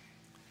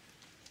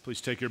Please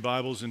take your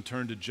Bibles and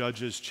turn to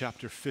Judges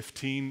chapter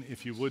 15,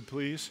 if you would,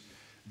 please.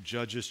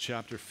 Judges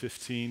chapter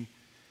 15.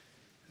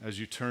 As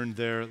you turn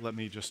there, let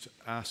me just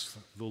ask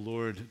the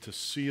Lord to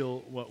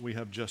seal what we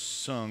have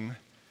just sung,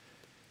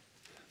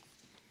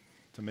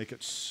 to make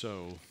it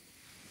so.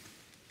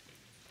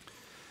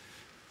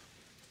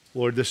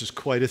 Lord, this is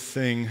quite a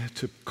thing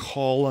to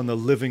call on the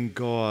living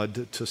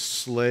God to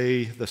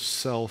slay the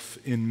self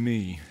in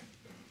me,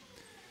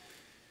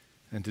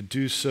 and to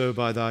do so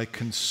by thy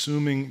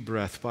consuming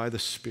breath, by the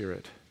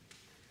Spirit.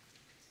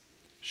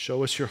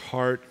 Show us your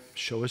heart,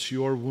 show us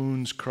your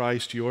wounds,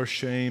 Christ, your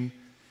shame,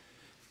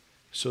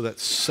 so that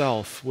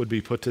self would be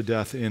put to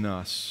death in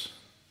us.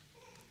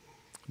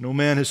 No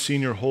man has seen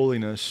your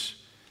holiness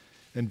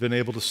and been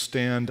able to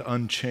stand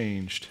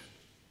unchanged.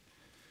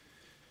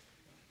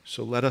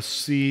 So let us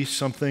see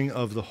something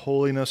of the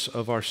holiness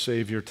of our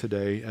Savior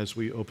today as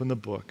we open the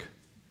book.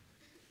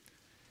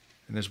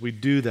 And as we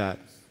do that,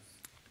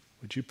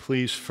 would you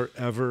please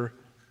forever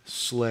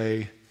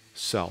slay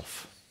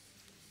self?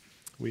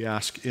 We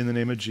ask in the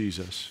name of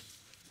Jesus.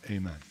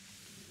 Amen.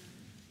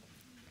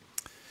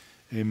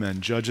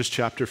 Amen. Judges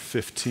chapter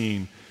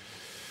 15.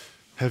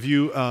 Have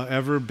you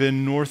ever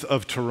been north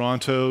of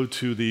Toronto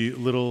to the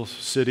little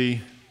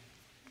city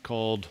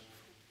called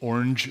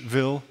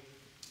Orangeville?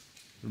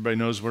 Everybody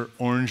knows where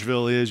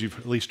Orangeville is. You've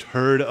at least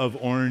heard of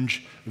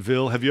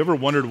Orangeville. Have you ever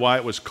wondered why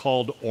it was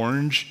called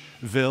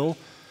Orangeville?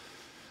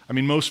 I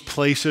mean, most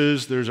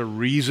places there's a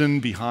reason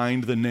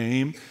behind the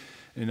name.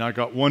 And I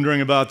got wondering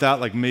about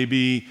that, like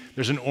maybe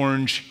there's an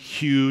orange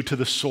hue to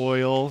the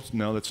soil.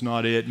 No, that's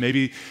not it.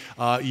 Maybe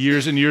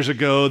years and years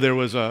ago there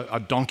was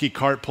a donkey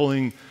cart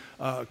pulling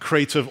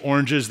crates of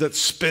oranges that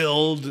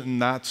spilled,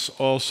 and that's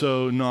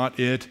also not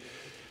it.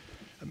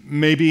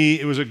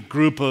 Maybe it was a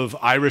group of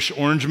Irish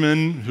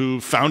orangemen who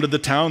founded the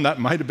town. That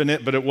might have been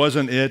it, but it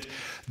wasn't it.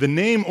 The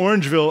name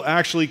Orangeville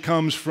actually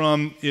comes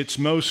from its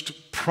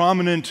most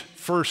prominent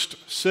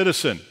first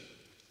citizen,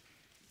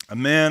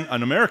 an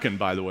American,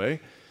 by the way,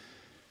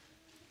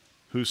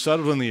 who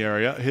settled in the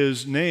area.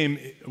 His name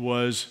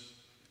was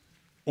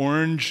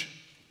Orange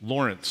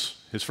Lawrence.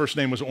 His first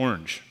name was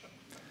Orange.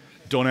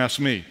 Don't ask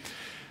me.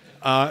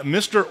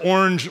 Mr.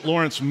 Orange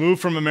Lawrence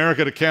moved from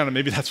America to Canada.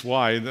 Maybe that's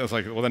why. I was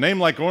like, well, a name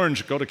like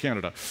Orange, go to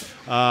Canada.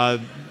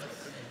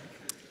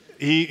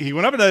 He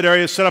went up in that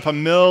area, set up a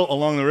mill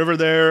along the river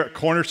there, a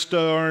corner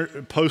store,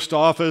 post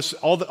office,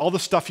 all the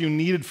stuff you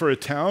needed for a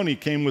town. He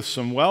came with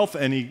some wealth,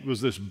 and he was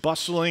this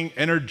bustling,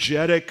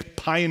 energetic,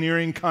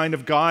 pioneering kind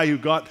of guy who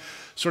got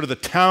sort of the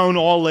town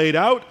all laid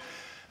out.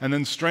 And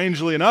then,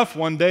 strangely enough,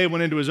 one day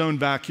went into his own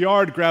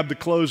backyard, grabbed the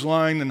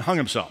clothesline, and hung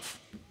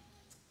himself.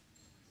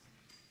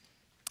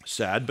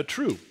 Sad but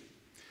true.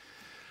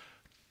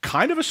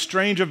 Kind of a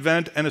strange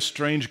event and a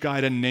strange guy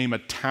to name a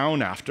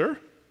town after.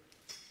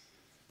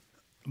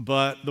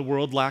 But the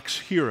world lacks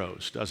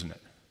heroes, doesn't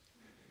it?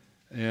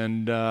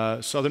 And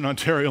Southern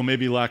Ontario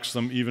maybe lacks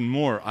them even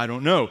more. I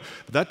don't know.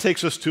 But that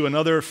takes us to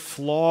another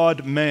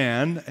flawed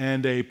man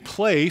and a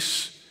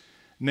place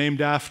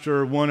named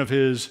after one of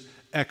his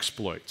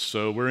exploits.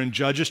 So we're in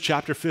Judges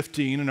chapter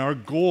 15, and our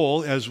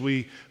goal as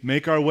we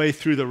make our way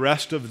through the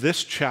rest of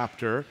this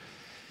chapter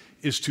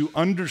is to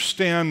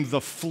understand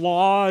the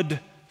flawed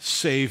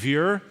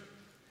Savior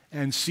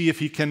and see if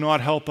he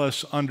cannot help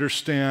us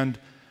understand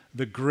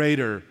the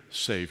greater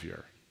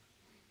Savior,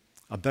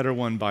 a better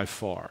one by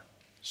far.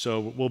 So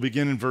we'll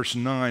begin in verse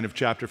 9 of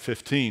chapter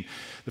 15.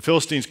 The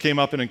Philistines came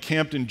up and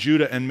encamped in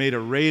Judah and made a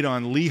raid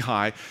on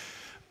Lehi.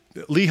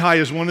 Lehi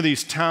is one of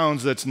these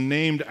towns that's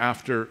named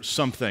after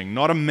something,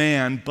 not a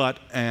man, but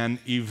an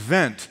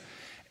event.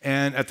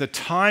 And at the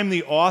time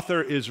the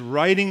author is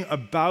writing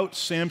about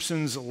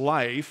Samson's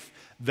life,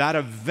 that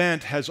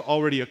event has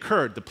already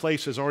occurred. The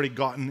place has already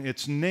gotten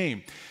its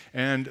name.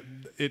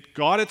 And it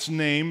got its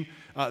name,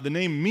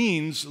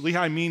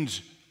 Lehi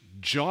means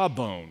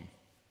jawbone.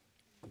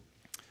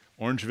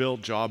 Orangeville,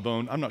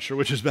 jawbone, I'm not sure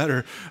which is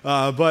better.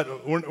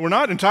 But we're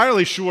not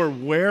entirely sure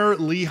where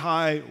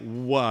Lehi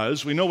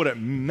was. We know what it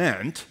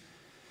meant.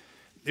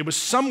 It was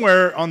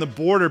somewhere on the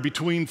border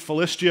between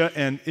Philistia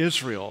and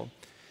Israel.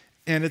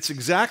 And it's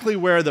exactly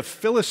where the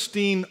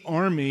Philistine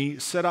army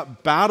set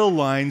up battle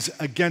lines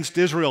against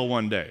Israel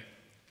one day.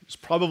 It's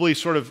probably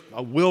sort of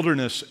a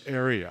wilderness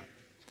area.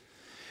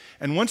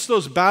 And once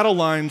those battle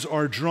lines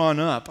are drawn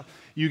up,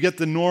 you get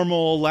the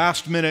normal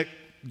last-minute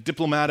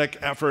diplomatic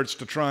efforts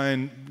to try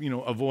and,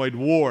 avoid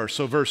war.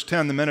 So verse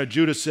 10, the men of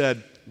Judah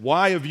said,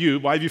 why have you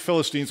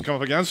Philistines come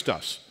up against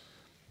us?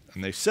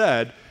 And they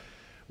said,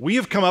 we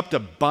have come up to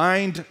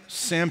bind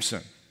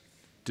Samson,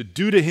 to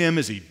do to him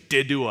as he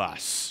did to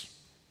us.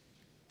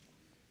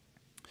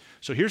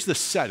 So here's the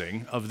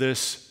setting of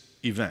this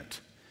event.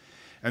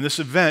 And this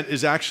event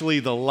is actually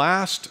the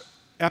last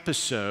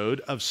episode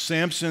of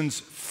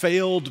Samson's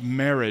failed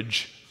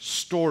marriage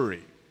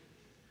story.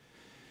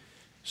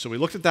 So we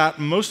looked at that,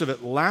 most of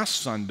it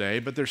last Sunday,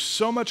 but there's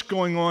so much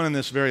going on in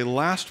this very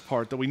last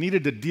part that we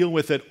needed to deal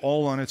with it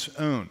all on its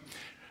own.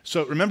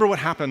 So remember what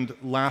happened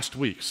last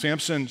week.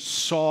 Samson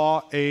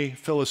saw a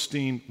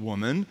Philistine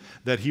woman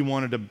that he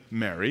wanted to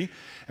marry,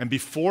 and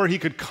before he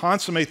could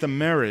consummate the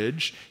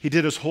marriage, he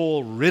did his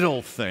whole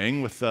riddle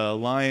thing with the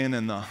lion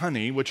and the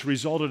honey, which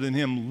resulted in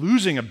him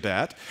losing a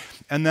bet,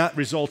 and that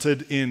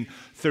resulted in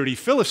 30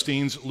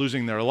 Philistines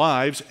losing their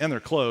lives and their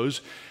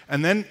clothes.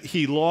 And then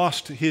he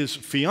lost his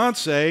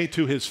fiancée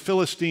to his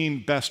Philistine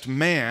best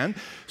man,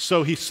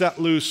 so he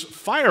set loose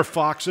fire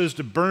foxes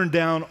to burn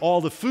down all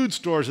the food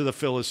stores of the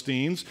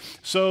Philistines.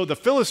 So the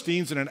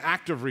Philistines, in an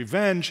act of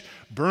revenge,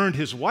 burned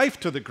his wife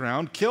to the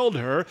ground, killed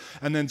her,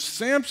 and then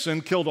Samson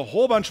killed a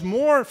whole bunch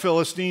more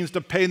Philistines to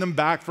pay them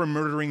back for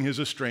murdering his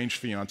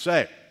estranged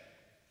fiancée.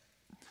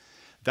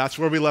 That's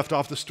where we left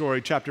off the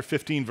story, chapter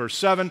 15, verse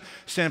 7.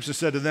 Samson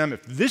said to them,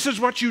 "If this is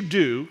what you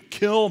do,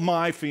 kill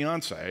my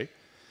fiancée,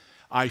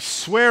 I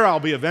swear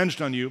I'll be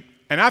avenged on you,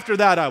 and after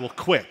that I will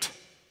quit."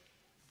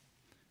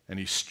 And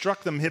he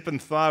struck them hip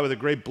and thigh with a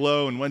great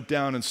blow and went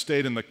down and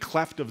stayed in the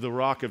cleft of the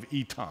rock of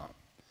Etam.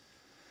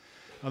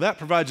 Now that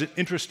provides an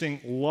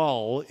interesting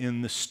lull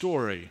in the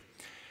story.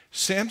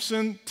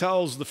 Samson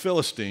tells the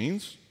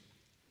Philistines,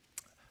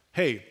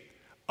 "Hey,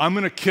 I'm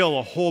going to kill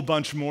a whole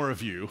bunch more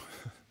of you,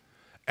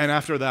 and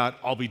after that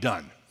I'll be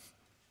done."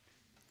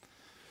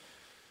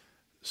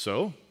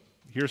 So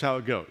here's how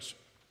it goes.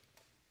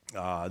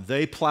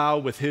 They plow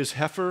with his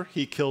heifer.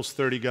 He kills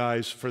 30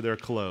 guys for their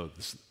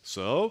clothes.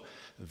 So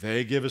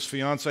they give his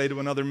fiancée to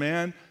another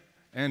man,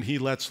 and he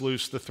lets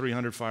loose the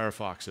 300 fire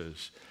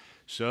foxes.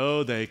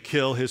 So they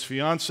kill his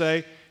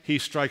fiancée. He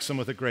strikes them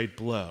with a great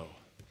blow.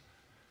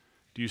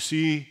 Do you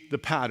see the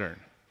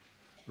pattern?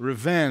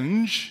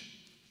 Revenge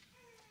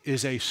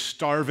is a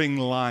starving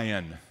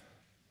lion.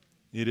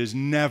 It is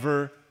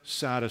never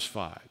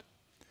satisfied.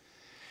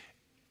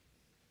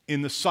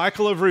 In the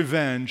cycle of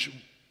revenge,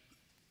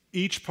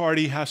 each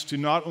party has to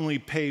not only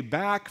pay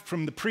back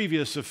from the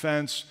previous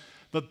offense,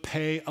 but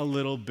pay a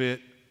little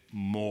bit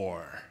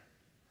more.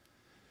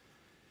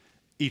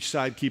 Each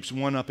side keeps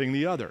one-upping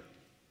the other.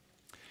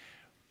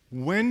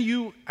 When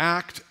you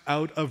act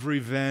out of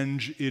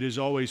revenge, it is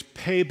always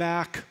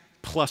payback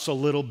plus a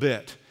little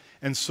bit.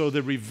 And so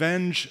the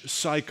revenge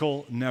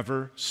cycle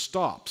never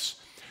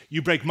stops.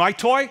 You break my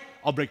toy,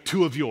 I'll break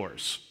two of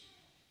yours.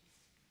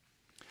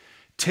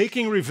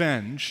 Taking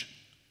revenge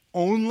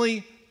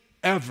only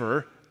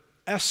ever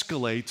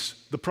escalates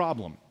the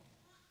problem,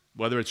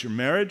 whether it's your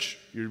marriage,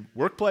 your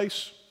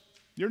workplace,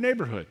 your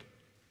neighborhood.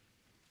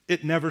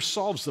 It never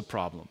solves the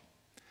problem.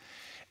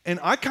 And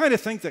I kind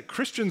of think that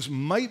Christians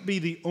might be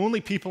the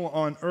only people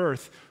on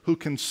earth who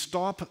can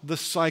stop the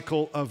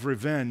cycle of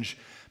revenge,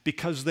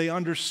 because they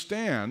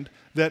understand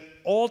that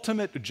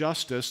ultimate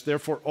justice,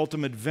 therefore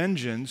ultimate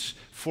vengeance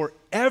for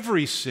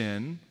every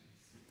sin,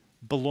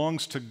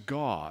 belongs to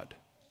God,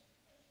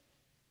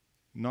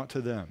 not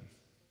to them.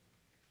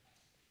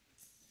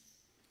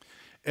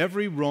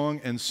 Every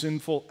wrong and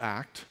sinful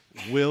act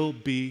will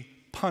be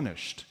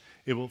punished.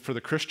 For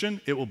the Christian,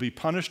 it will be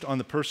punished on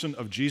the person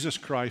of Jesus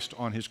Christ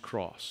on his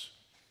cross.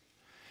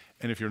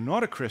 And if you're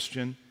not a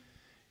Christian,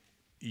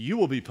 you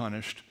will be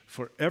punished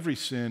for every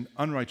sin,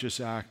 unrighteous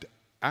act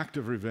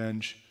of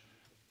revenge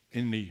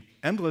in the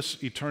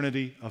endless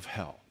eternity of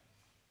hell.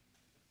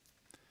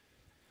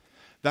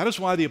 That is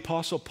why the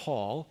Apostle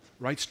Paul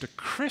writes to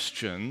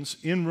Christians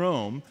in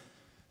Rome,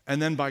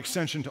 and then by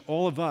extension to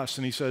all of us,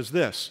 and he says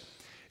this: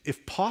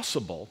 "If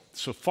possible,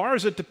 so far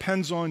as it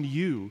depends on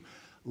you,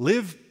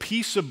 live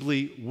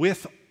peaceably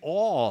with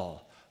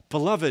all.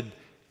 Beloved,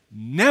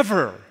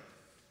 never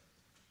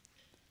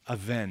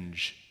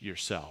avenge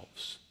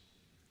yourselves."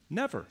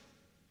 Never.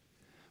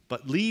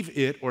 "But leave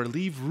it," or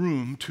leave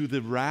room to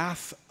the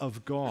wrath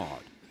of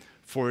God.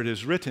 "For it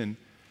is written,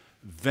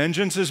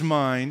 'Vengeance is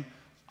mine,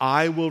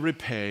 I will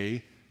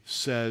repay,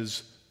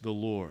 says the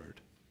Lord.'"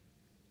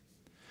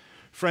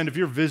 Friend, if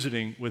you're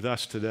visiting with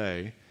us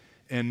today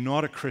and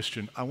not a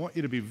Christian, I want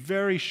you to be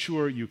very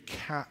sure you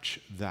catch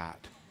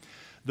that.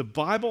 The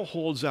Bible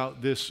holds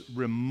out this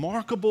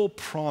remarkable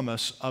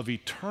promise of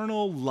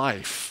eternal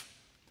life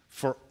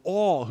for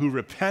all who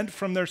repent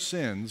from their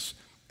sins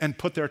and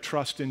put their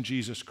trust in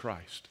Jesus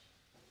Christ.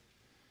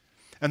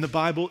 And the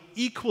Bible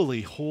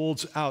equally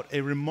holds out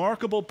a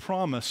remarkable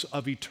promise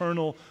of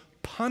eternal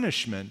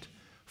punishment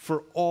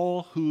for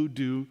all who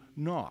do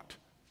not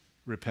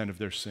repent of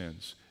their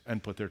sins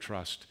and put their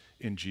trust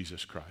in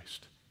Jesus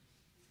Christ.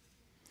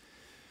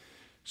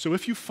 So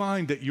if you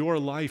find that your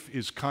life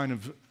is kind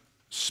of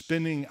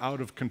spinning out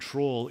of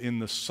control in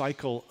the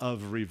cycle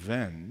of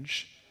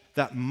revenge,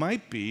 that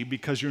might be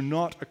because you're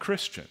not a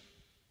Christian.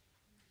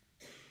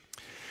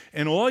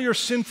 And all your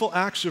sinful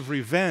acts of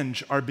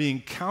revenge are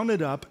being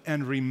counted up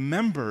and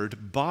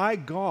remembered by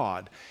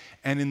God.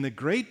 And in the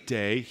great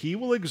day, he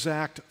will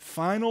exact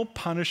final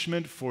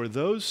punishment for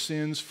those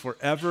sins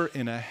forever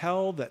in a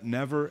hell that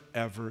never,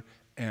 ever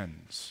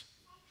ends.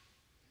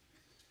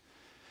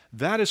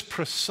 That is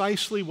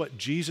precisely what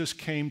Jesus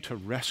came to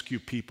rescue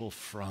people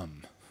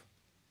from.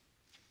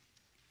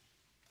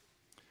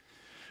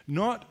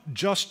 Not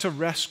just to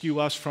rescue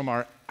us from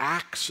our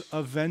acts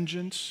of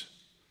vengeance,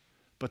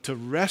 but to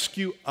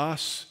rescue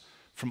us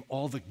from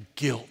all the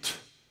guilt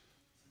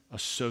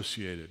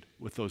associated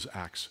with those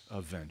acts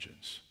of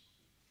vengeance.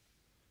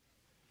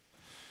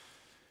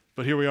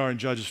 But here we are in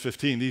Judges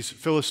 15. These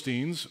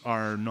Philistines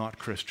are not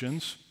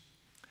Christians.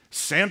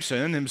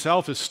 Samson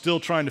himself is still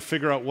trying to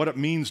figure out what it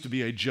means to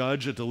be a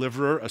judge, a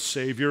deliverer, a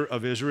savior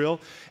of Israel.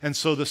 And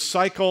so the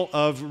cycle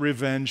of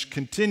revenge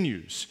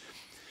continues.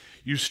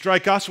 You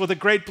strike us with a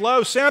great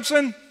blow,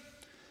 Samson,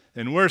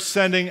 and we're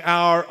sending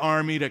our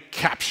army to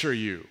capture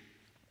you.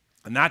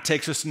 And that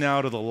takes us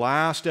now to the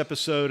last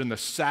episode in the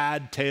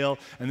sad tale.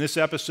 And this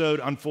episode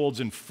unfolds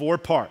in 4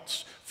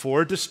 parts,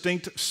 4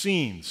 distinct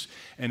scenes.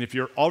 And if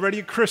you're already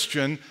a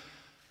Christian,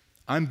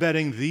 I'm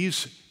betting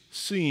these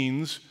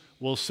scenes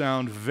will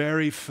sound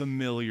very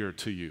familiar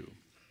to you.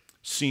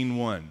 Scene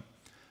 1,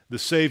 the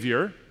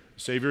Savior.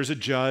 The Savior is a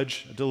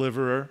judge, a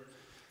deliverer.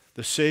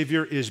 The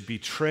Savior is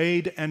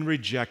betrayed and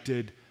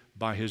rejected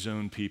by his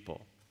own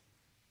people.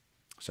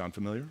 Sound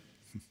familiar?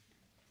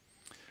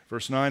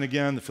 Verse 9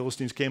 again, the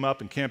Philistines came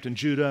up and camped in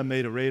Judah,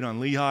 made a raid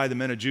on Lehi. The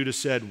men of Judah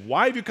said,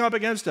 "Why have you come up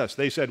against us?"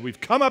 They said, "We've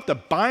come up to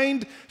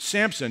bind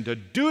Samson, to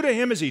do to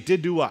him as he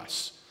did to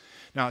us."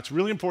 Now, it's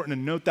really important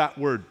to note that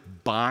word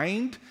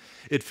bind.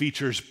 It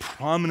features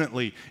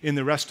prominently in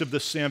the rest of the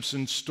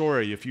Samson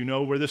story. If you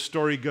know where this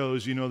story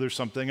goes, you know there's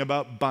something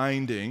about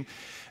binding.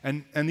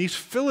 And these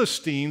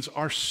Philistines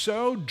are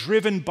so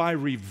driven by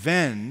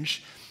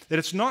revenge that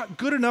it's not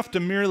good enough to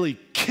merely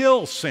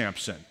kill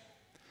Samson.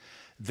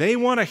 They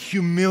want to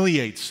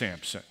humiliate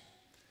Samson.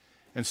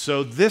 And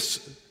so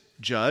this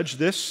judge,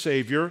 this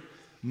savior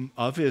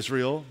of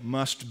Israel,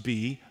 must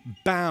be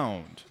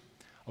bound.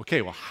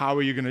 Okay, well, how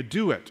are you going to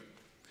do it?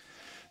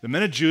 The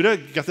men of Judah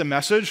get the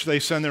message. They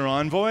send their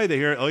envoy. They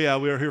hear, oh yeah,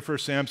 we are here for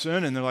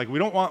Samson. And they're like, we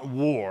don't want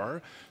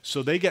war.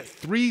 So they get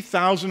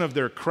 3,000 of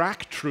their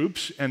crack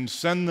troops and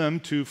send them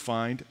to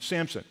find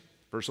Samson.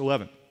 Verse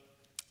 11,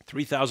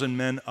 3,000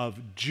 men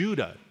of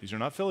Judah. These are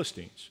not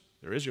Philistines.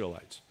 They're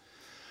Israelites.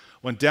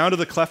 Went down to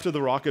the cleft of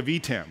the rock of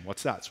Etam.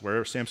 What's that? It's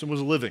where Samson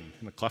was living,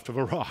 in the cleft of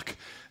a rock.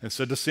 And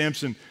said to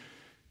Samson,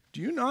 "Do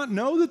you not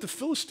know that the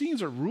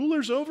Philistines are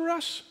rulers over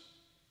us?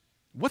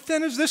 What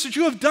then is this that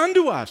you have done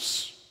to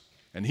us?"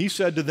 And he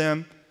said to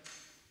them,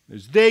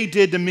 "As they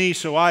did to me,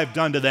 so I have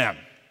done to them."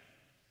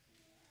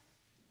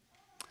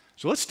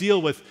 So let's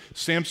deal with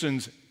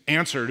Samson's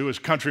answer to his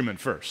countrymen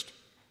first.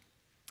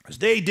 As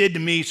they did to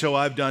me, so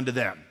I've done to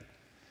them.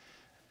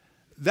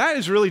 That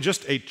is really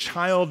just a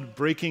child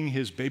breaking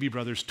his baby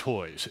brother's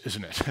toys,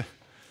 isn't it?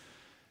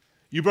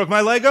 You broke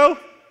my Lego?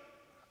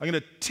 I'm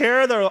going to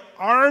tear the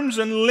arms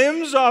and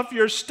limbs off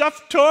your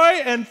stuffed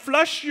toy and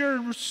flush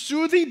your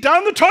Suzy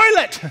down the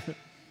toilet.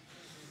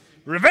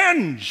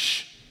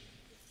 Revenge.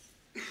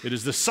 It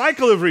is the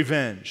cycle of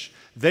revenge.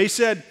 They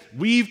said,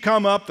 we've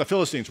come up, the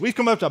Philistines, we've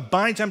come up to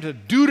bind him, to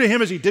do to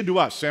him as he did to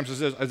us. Samson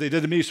says, as they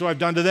did to me, so I've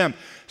done to them.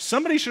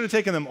 Somebody should have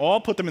taken them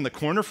all, put them in the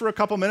corner for a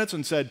couple minutes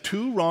and said,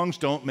 2 wrongs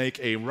don't make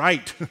a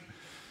right.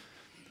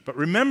 But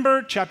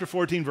remember chapter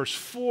 14, verse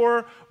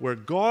 4, where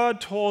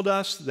God told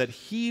us that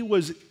he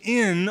was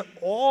in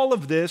all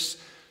of this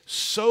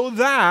so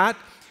that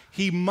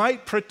he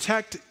might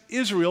protect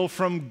Israel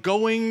from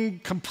going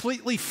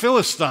completely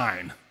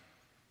Philistine.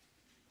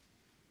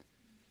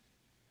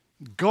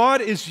 God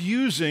is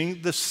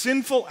using the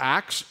sinful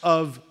acts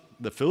of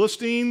the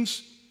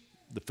Philistines,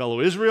 the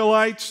fellow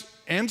Israelites,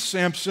 and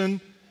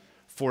Samson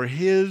for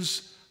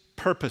his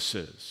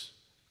purposes.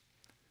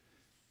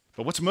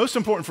 But what's most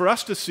important for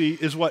us to see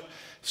is what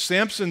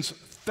Samson's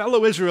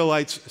fellow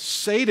Israelites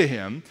say to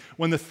him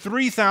when the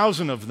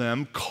 3,000 of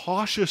them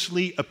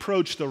cautiously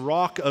approach the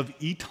rock of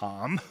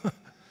Etam.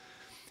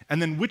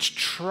 And then which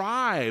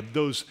tribe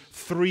those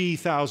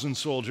 3,000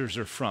 soldiers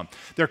are from.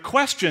 Their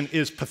question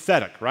is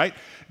pathetic, right?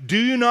 Do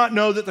you not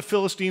know that the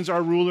Philistines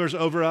are rulers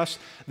over us?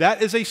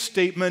 That is a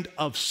statement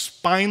of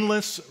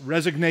spineless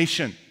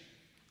resignation.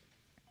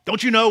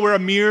 Don't you know we're a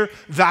mere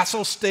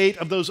vassal state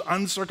of those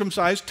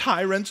uncircumcised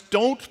tyrants?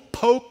 Don't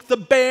poke the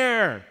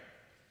bear.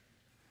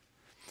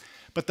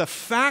 But the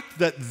fact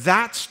that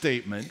that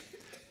statement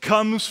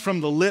comes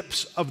from the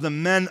lips of the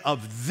men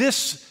of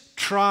this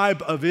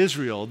tribe of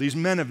Israel, these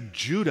men of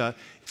Judah,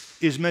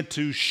 is meant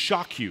to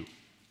shock you.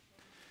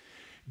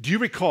 Do you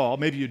recall,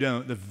 maybe you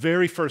don't, the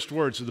very first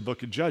words of the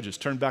book of Judges?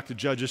 Turn back to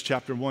Judges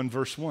chapter 1,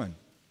 verse 1.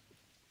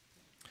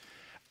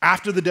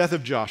 After the death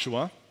of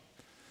Joshua,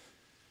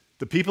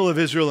 the people of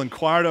Israel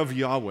inquired of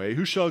Yahweh,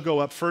 "Who shall go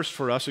up first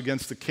for us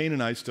against the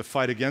Canaanites to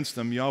fight against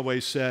them?" Yahweh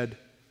said,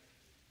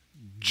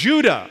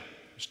 "Judah."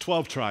 There's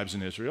 12 tribes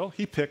in Israel.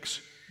 He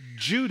picks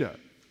Judah.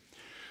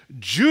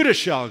 "Judah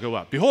shall go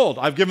up. Behold,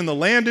 I've given the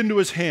land into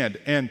his hand."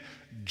 And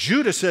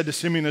Judah said to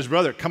Simeon his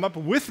brother, "Come up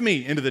with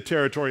me into the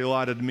territory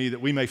allotted to me,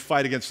 that we may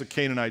fight against the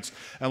Canaanites.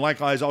 And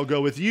likewise, I'll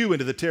go with you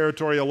into the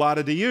territory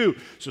allotted to you."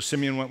 So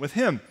Simeon went with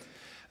him.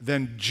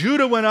 Then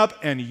Judah went up,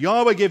 and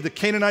Yahweh gave the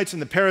Canaanites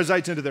and the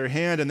Perizzites into their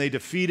hand, and they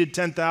defeated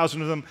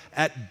 10,000 of them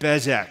at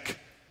Bezek.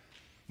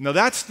 Now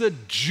that's the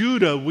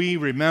Judah we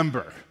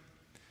remember.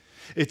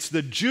 It's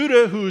the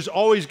Judah who's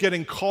always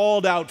getting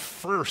called out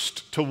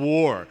first to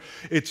war.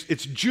 It's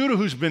Judah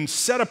who's been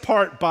set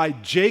apart by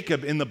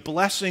Jacob in the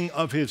blessing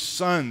of his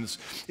sons.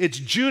 It's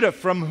Judah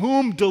from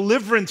whom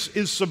deliverance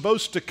is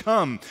supposed to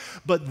come.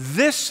 But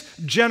this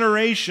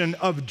generation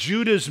of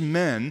Judah's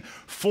men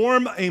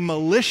form a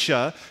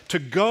militia to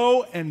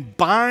go and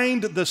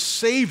bind the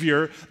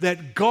Savior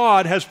that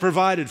God has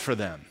provided for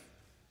them.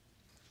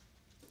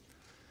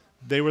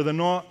 They were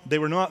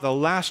not the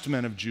last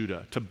men of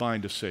Judah to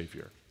bind a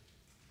Savior.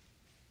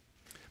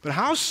 But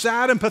how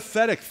sad and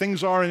pathetic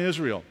things are in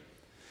Israel.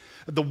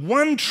 The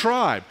one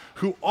tribe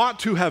who ought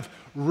to have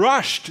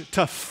rushed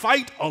to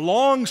fight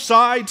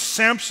alongside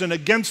Samson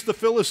against the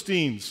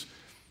Philistines,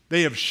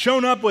 they have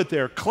shown up with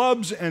their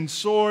clubs and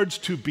swords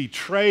to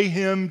betray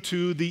him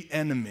to the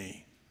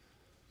enemy.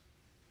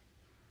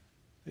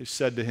 They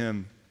said to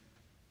him,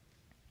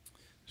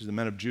 these are the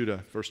men of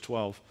Judah, verse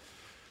 12,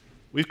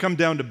 "We've come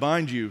down to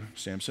bind you,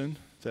 Samson,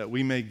 that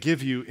we may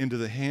give you into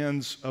the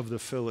hands of the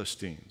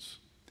Philistines."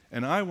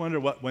 And I wonder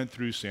what went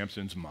through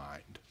Samson's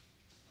mind.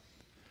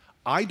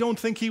 I don't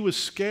think he was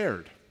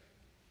scared.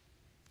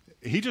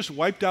 He just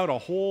wiped out a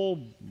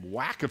whole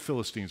whack of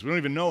Philistines. We don't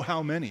even know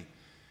how many.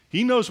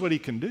 He knows what he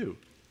can do.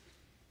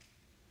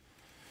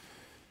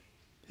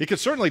 He could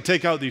certainly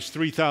take out these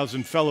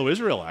 3,000 fellow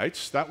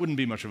Israelites. That wouldn't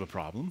be much of a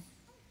problem.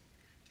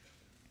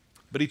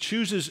 But he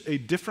chooses a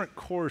different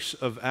course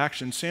of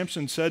action.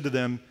 Samson said to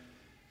them,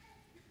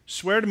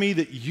 "Swear to me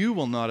that you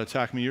will not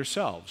attack me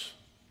yourselves."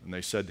 And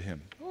they said to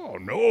him, "Oh,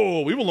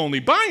 no, we will only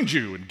bind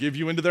you and give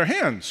you into their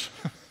hands."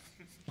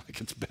 Like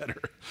it's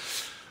better.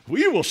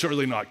 "We will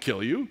surely not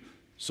kill you."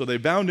 So they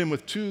bound him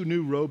with 2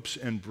 new ropes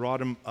and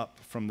brought him up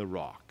from the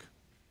rock.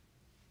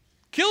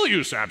 "Kill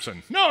you,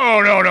 Samson?"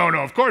 No,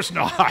 of course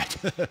not.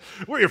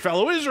 We're your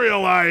fellow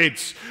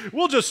Israelites.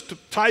 We'll just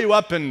tie you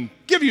up and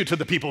give you to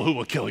the people who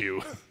will kill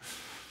you.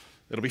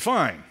 It'll be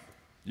fine.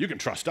 You can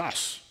trust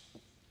us.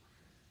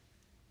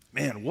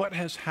 Man, what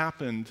has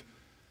happened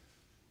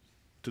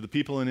to the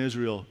people in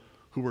Israel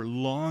who were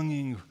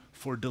longing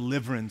for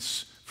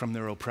deliverance from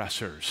their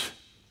oppressors?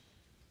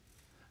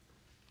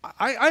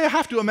 I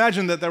have to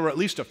imagine that there were at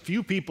least a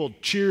few people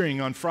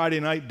cheering on Friday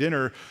night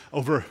dinner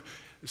over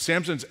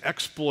Samson's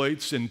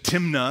exploits in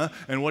Timnah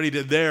and what he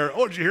did there.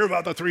 "Oh, did you hear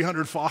about the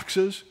 300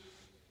 foxes?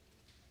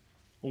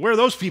 Well, where are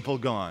those people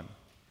gone?"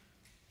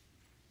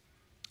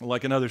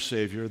 Like another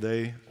Savior,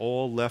 they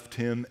all left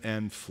him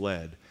and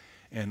fled,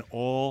 and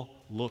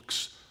all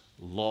looks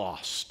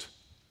lost.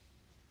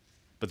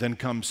 But then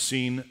comes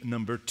scene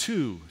number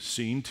 2.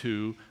 Scene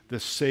 2, the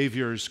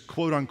Savior's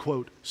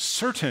quote-unquote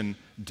certain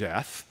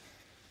death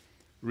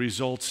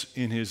results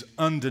in his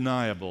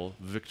undeniable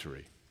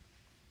victory.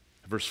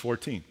 Verse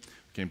 14,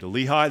 came to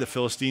Lehi, the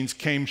Philistines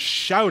came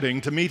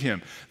shouting to meet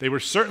him. They were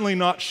certainly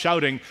not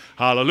shouting,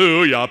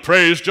 "Hallelujah,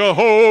 praise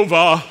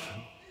Jehovah."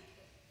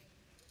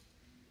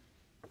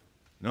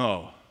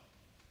 No,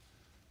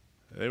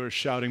 they were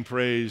shouting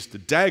praise to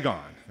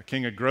Dagon, the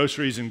king of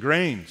groceries and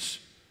grains,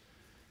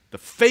 the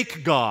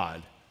fake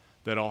god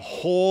that a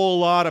whole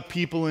lot of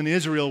people in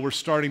Israel were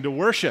starting to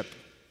worship.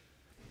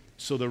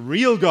 So the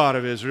real God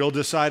of Israel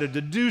decided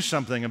to do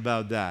something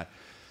about that.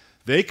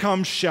 They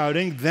come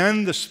shouting.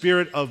 Then the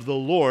Spirit of the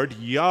Lord,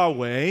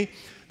 Yahweh,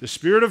 the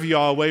Spirit of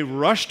Yahweh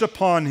rushed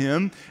upon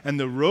him, and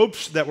the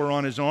ropes that were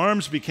on his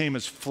arms became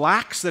as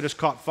flax that has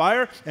caught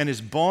fire, and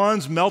his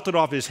bonds melted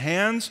off his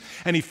hands.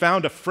 And he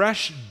found a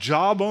fresh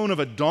jawbone of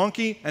a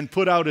donkey and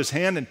put out his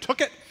hand and took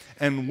it,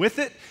 and with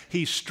it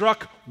he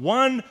struck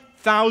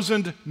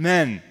 1,000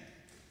 men.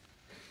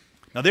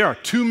 Now there are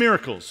 2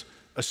 miracles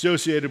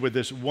associated with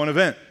this one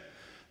event.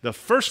 The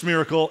first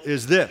miracle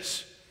is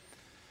this.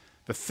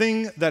 The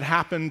thing that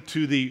happened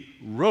to the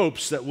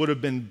ropes that would have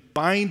been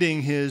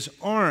binding his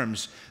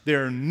arms.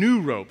 They're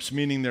new ropes,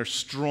 meaning they're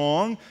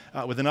strong,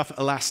 with enough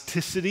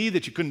elasticity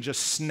that you couldn't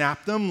just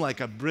snap them like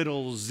a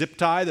brittle zip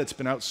tie that's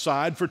been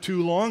outside for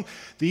too long.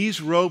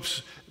 These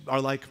ropes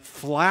are like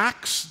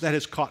flax that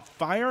has caught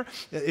fire.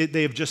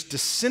 They have just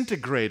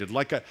disintegrated,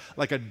 like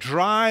a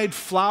dried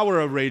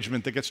flower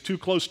arrangement that gets too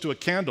close to a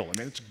candle. I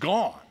mean, it's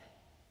gone.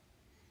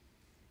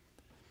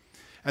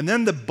 And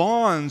then the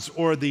bonds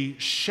or the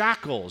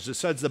shackles, it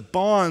says the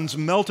bonds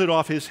melted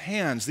off his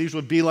hands. These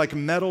would be like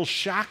metal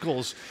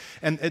shackles,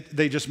 and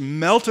they just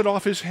melted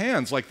off his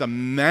hands like the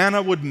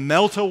manna would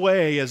melt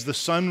away as the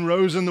sun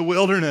rose in the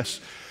wilderness.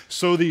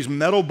 So these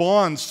metal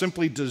bonds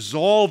simply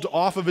dissolved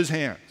off of his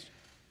hands.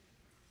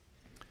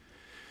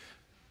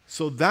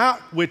 So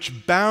that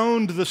which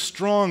bound the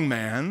strong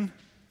man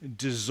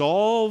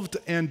dissolved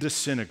and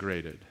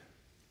disintegrated.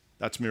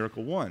 That's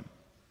miracle 1.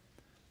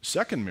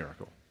 Second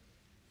miracle.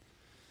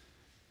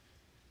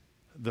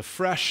 The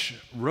fresh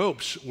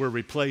ropes were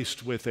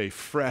replaced with a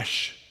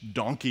fresh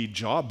donkey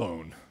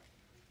jawbone.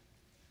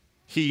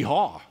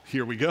 Hee-haw,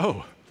 here we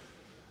go.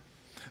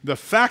 The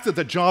fact that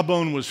the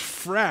jawbone was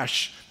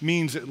fresh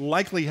means it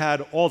likely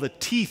had all the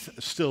teeth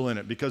still in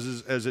it,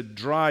 because as it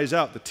dries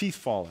out, the teeth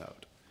fall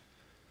out.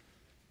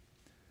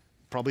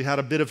 probably had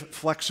a bit of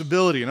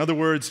flexibility. In other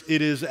words,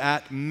 it is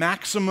at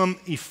maximum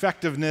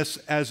effectiveness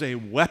as a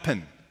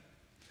weapon.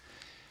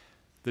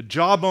 The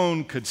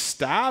jawbone could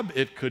stab,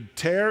 it could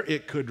tear,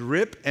 it could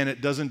rip, and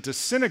it doesn't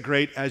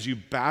disintegrate as you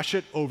bash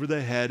it over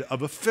the head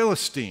of a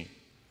Philistine.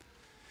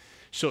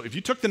 So if you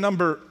took the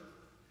number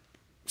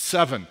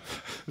 7,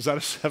 is that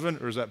a 7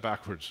 or is that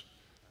backwards?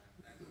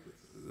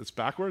 It's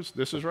backwards?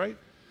 This is right?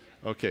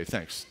 Okay,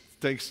 thanks.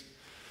 Thanks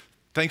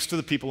to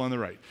the people on the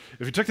right.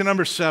 If you took the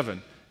number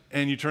 7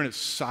 and you turn it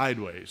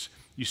sideways,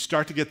 you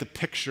start to get the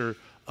picture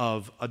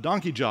of a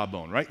donkey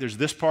jawbone, right? There's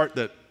this part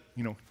that,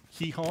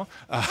 hee-haw.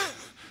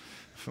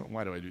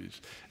 Why do I do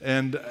this?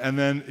 And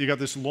then you got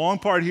this long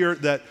part here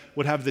that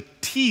would have the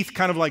teeth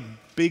kind of like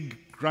big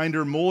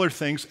grinder molar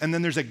things, and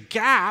then there's a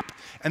gap,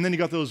 and then you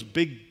got those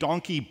big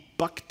donkey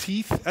buck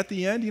teeth at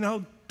the end. You know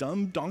how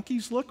dumb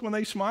donkeys look when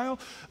they smile?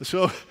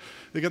 So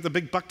they got the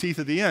big buck teeth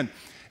at the end.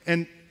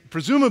 And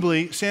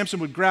presumably,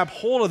 Samson would grab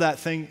hold of that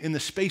thing in the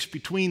space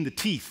between the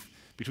teeth,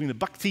 between the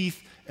buck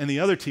teeth and the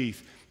other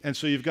teeth. And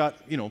so you've got,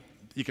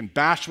 you can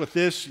bash with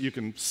this, you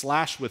can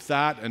slash with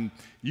that, and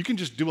you can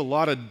just do a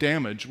lot of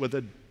damage with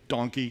a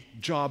donkey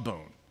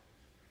jawbone.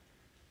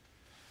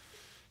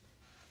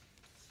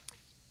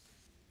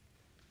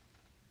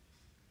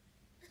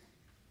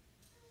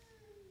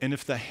 And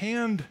if the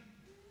hand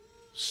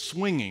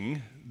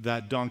swinging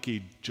that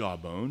donkey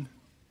jawbone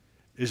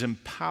is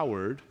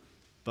empowered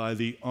by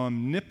the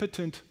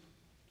omnipotent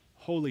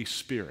Holy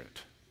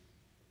Spirit,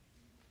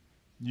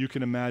 you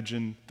can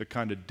imagine the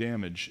kind of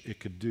damage it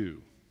could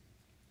do.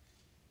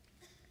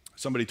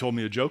 Somebody told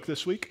me a joke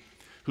this week.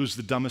 Who's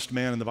the dumbest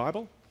man in the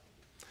Bible?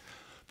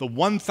 The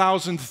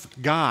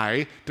 1,000th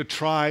guy to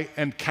try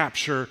and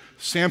capture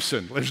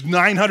Samson. There's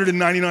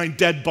 999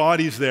 dead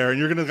bodies there, and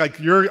you're going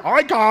to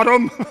I got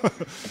him.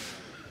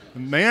 The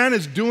man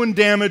is doing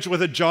damage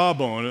with a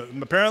jawbone.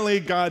 And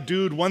apparently,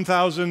 dude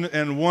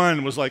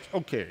 1001 was like,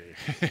 okay.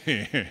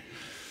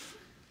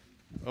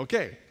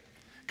 Okay.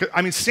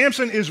 I mean,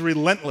 Samson is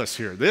relentless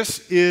here.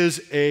 This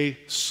is a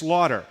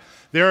slaughter.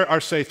 There are,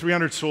 say,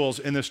 300 souls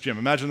in this gym.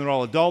 Imagine they're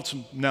all adults.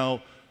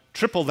 Now,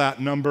 triple that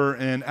number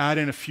and add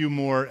in a few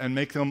more and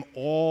make them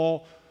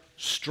all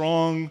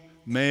strong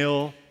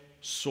male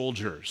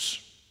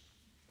soldiers.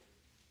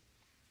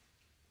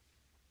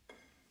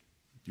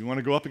 You want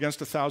to go up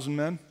against 1,000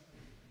 men?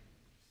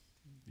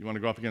 You want to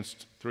go up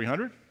against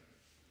 300?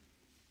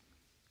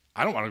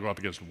 I don't want to go up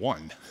against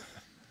 1.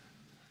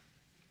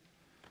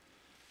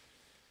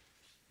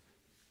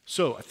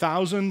 So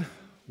 1,000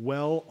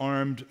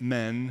 well-armed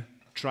men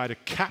try to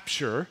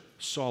capture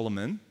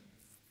Solomon,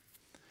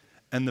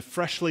 and the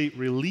freshly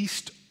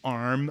released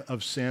arm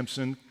of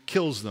Samson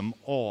kills them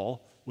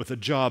all with a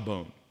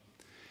jawbone.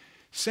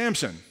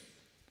 Samson,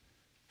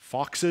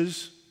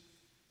 foxes,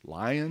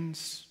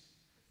 lions,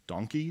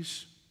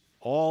 donkeys,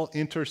 all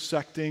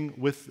intersecting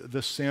with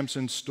the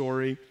Samson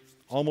story,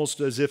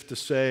 almost as if to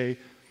say,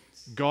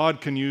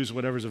 God can use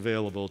whatever's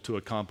available to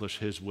accomplish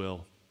his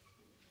will.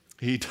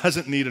 He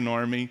doesn't need an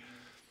army.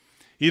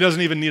 He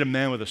doesn't even need a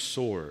man with a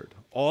sword.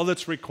 All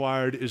that's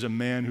required is a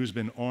man who's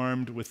been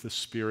armed with the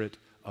Spirit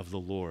of the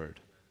Lord.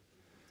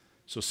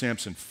 So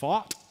Samson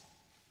fought,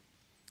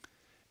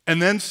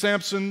 and then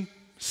Samson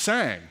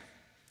sang.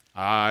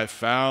 I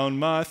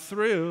found my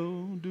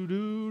thrill,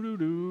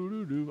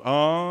 do-do-do-do-do-do,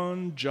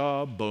 on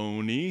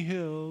Jawbony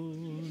Hill,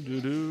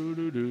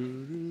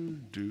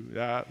 do-do-do-do-do-do.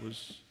 That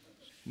was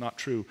not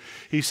true.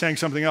 He sang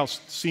something else.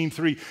 Scene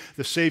 3,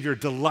 the Savior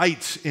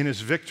delights in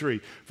his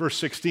victory. Verse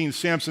 16,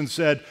 Samson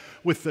said,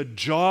 with the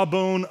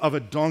jawbone of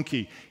a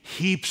donkey,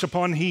 heaps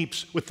upon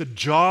heaps, with the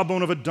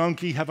jawbone of a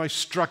donkey have I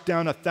struck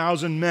down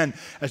 1,000 men.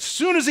 As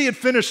soon as he had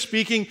finished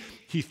speaking,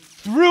 he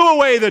threw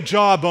away the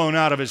jawbone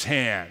out of his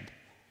hand.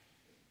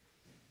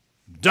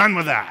 Done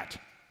with that.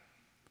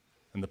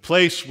 And the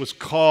place was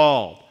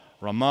called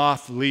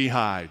Ramoth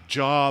Lehi,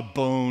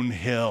 Jawbone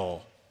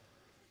Hill.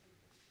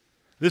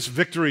 This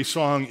victory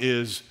song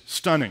is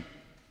stunning.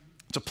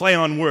 It's a play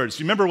on words.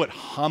 Do you remember what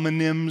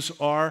homonyms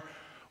are?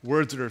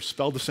 Words that are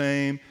spelled the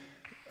same,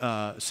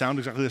 sound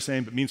exactly the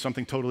same, but mean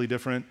something totally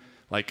different.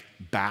 Like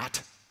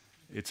bat.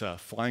 It's a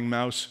flying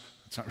mouse.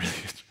 It's not really,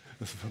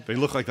 they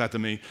look like that to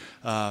me.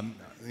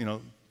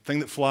 Thing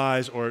that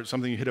flies, or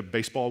something you hit a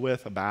baseball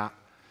with, a bat.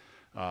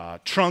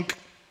 Trunk,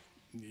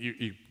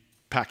 you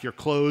pack your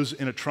clothes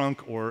in a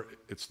trunk, or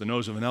it's the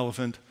nose of an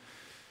elephant.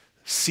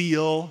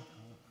 Seal,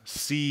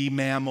 sea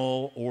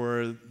mammal,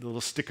 or the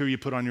little sticker you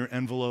put on your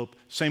envelope.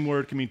 Same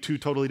word can mean two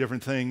totally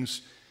different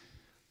things,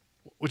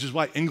 which is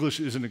why English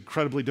is an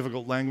incredibly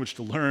difficult language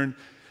to learn.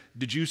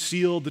 Did you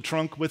seal the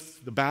trunk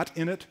with the bat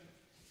in it?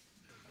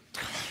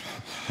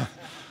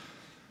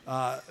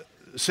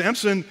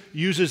 Samson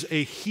uses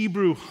a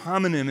Hebrew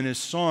homonym in his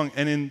song,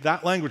 and in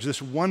that language,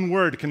 this one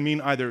word can mean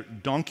either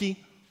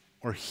donkey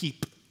or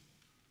heap.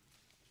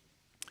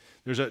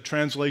 There's a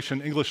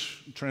translation,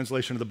 English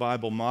translation of the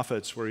Bible,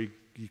 Moffat's, where he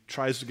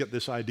tries to get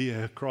this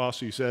idea across.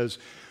 He says,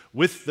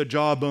 with the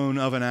jawbone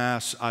of an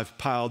ass, I've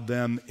piled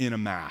them in a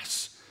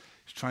mass.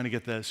 He's trying to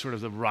get the sort of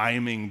the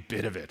rhyming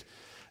bit of it.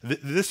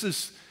 This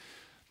is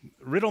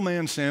Riddle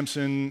man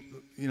Samson,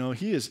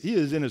 he is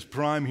in his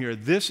prime here.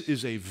 This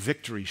is a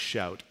victory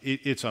shout.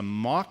 It's a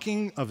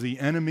mocking of the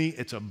enemy.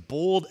 It's a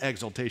bold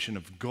exaltation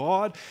of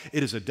God.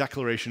 It is a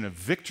declaration of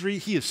victory.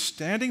 He is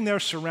standing there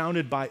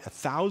surrounded by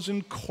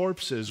 1,000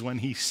 corpses when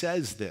he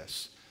says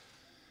this.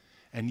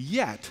 And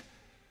yet,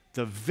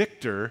 the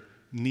victor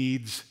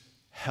needs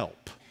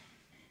help.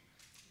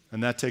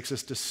 And that takes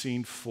us to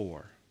scene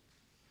 4.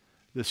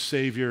 The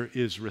Savior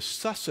is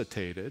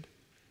resuscitated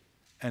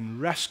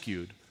and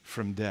rescued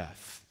from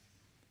death.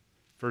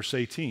 Verse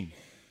 18.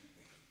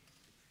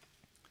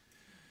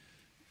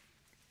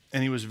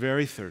 And he was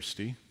very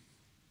thirsty,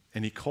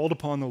 and he called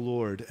upon the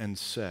Lord and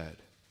said,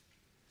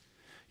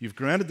 "You've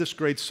granted this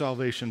great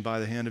salvation by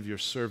the hand of your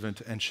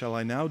servant, and shall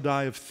I now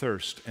die of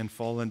thirst and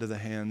fall into the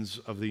hands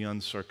of the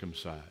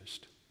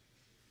uncircumcised?"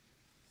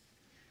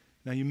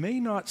 Now, you may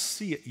not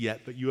see it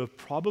yet, but you have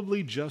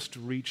probably just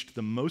reached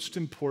the most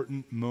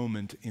important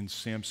moment in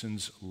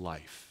Samson's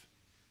life.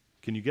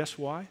 Can you guess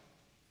why?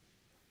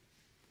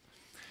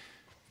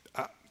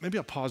 Maybe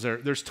I'll pause there.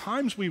 There's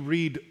times we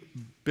read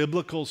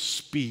biblical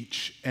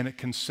speech and it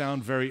can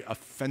sound very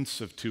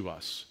offensive to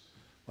us.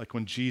 Like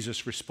when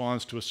Jesus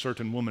responds to a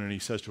certain woman and he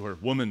says to her,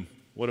 "Woman,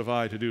 what have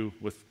I to do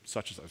with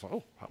such and such?"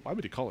 Oh, why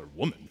would he call her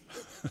woman?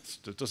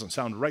 It doesn't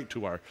sound right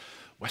to our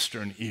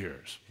Western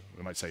ears.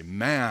 We might say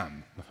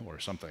ma'am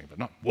or something, but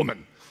not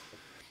woman.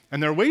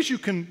 And there are ways you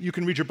can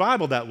read your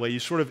Bible that way. You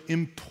sort of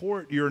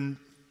import your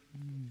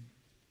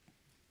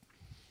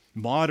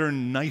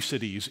modern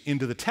niceties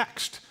into the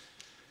text.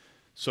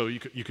 So you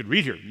could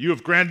read here, "You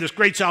have granted this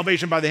great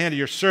salvation by the hand of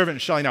your servant,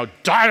 and shall I now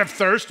die of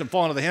thirst and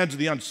fall into the hands of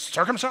the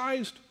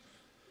uncircumcised?"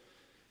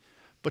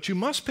 But you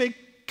must pay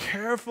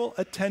careful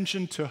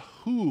attention to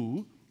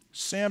who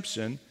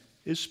Samson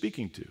is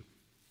speaking to.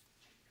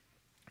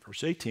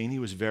 Verse 18, he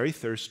was very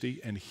thirsty,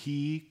 and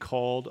he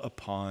called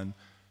upon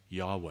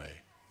Yahweh.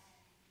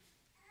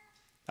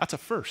 That's a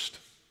first.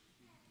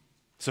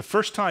 It's the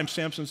first time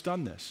Samson's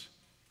done this.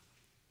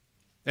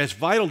 And it's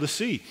vital to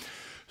see.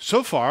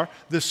 So far,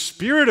 the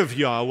Spirit of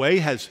Yahweh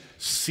has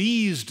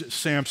seized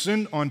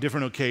Samson on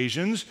different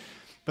occasions,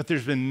 but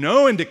there's been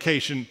no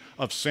indication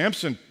of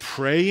Samson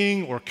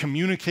praying or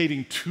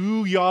communicating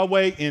to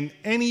Yahweh in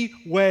any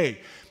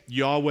way.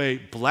 Yahweh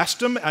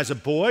blessed him as a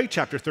boy,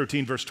 chapter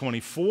 13, verse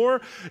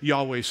 24.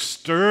 Yahweh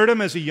stirred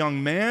him as a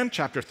young man,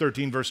 chapter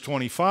 13, verse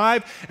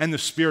 25. And the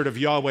Spirit of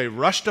Yahweh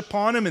rushed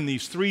upon him in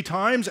these 3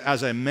 times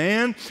as a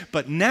man.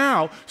 But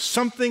now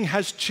something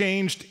has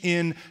changed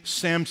in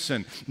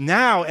Samson.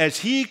 Now,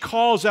 as he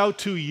calls out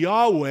to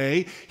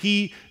Yahweh,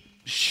 he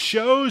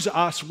shows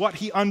us what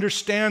he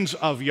understands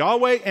of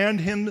Yahweh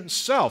and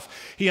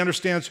himself. He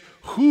understands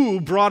who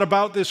brought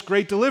about this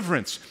great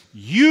deliverance.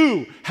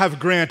 You have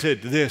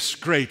granted this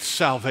great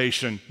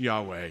salvation,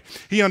 Yahweh.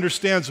 He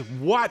understands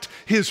what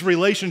his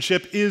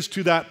relationship is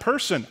to that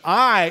person.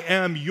 I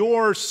am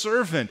your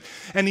servant.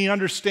 And he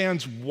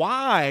understands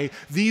why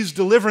these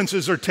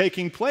deliverances are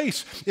taking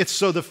place. It's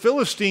so the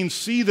Philistines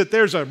see that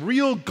there's a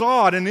real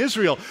God in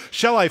Israel.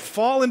 Shall I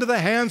fall into the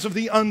hands of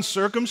the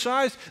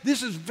uncircumcised?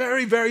 This is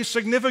very, very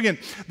significant.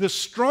 The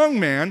strong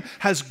man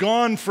has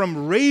gone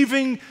from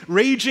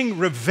raging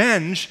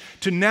revenge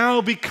to now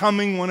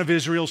becoming one of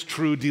Israel's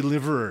true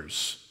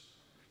deliverers.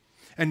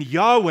 And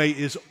Yahweh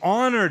is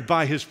honored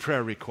by his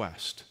prayer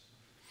request.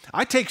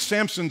 I take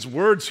Samson's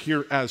words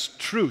here as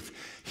truth.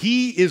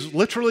 He is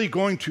literally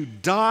going to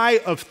die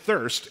of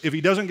thirst if he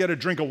doesn't get a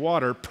drink of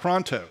water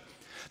pronto.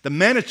 The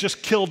man has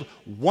just killed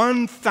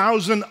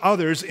 1,000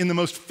 others in the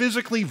most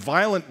physically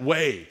violent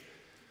way.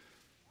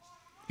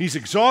 He's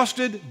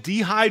exhausted,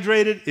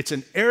 dehydrated. It's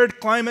an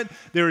arid climate.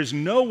 There is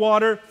no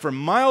water for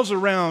miles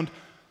around.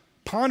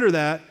 Ponder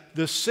that.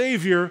 The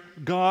Savior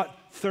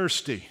got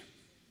thirsty.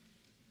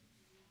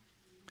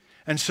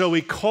 And so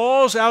he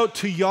calls out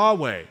to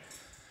Yahweh,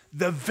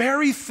 the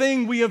very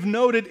thing we have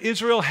noted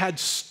Israel had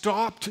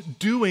stopped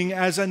doing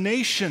as a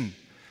nation.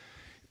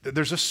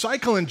 There's a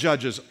cycle in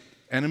Judges.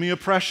 Enemy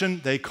oppression,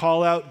 they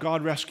call out,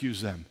 God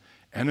rescues them.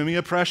 Enemy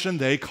oppression,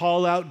 they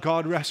call out,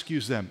 God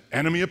rescues them.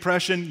 Enemy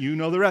oppression, you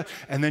know the rest.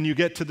 And then you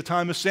get to the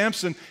time of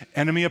Samson,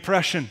 enemy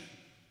oppression.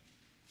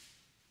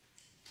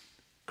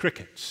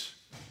 Crickets.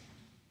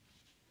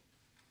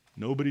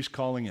 Nobody's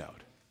calling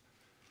out.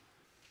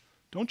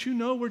 Don't you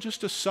know we're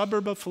just a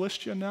suburb of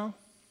Philistia now?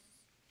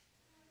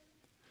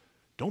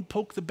 Don't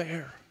poke the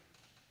bear.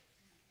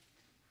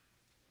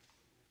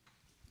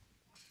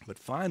 But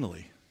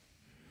finally,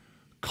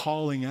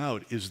 calling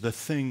out is the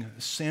thing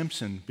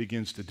Samson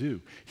begins to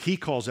do. He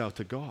calls out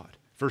to God.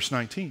 Verse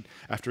 19,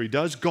 after he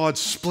does, God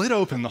split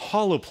open the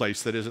hollow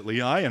place that is at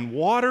Lehi, and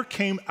water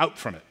came out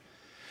from it.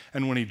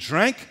 And when he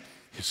drank,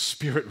 his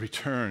spirit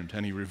returned,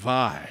 and he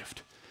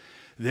revived.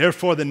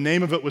 Therefore, the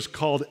name of it was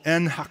called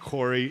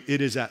En-Hakkore.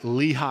 It is at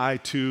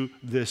Lehi to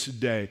this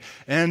day.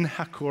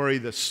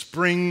 En-Hakkore, the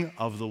spring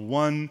of the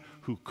one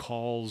who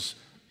calls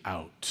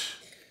out.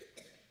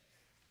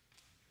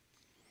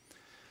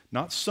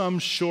 Not some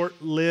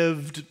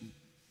short-lived,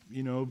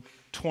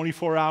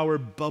 24-hour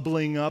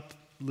bubbling up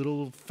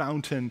little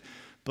fountain,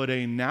 but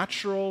a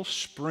natural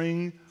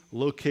spring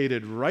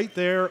located right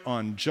there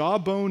on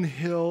Jawbone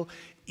Hill,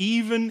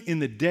 even in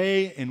the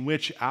day in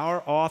which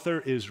our author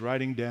is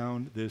writing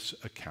down this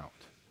account.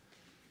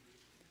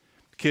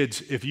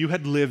 Kids, if you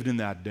had lived in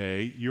that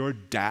day, your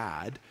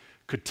dad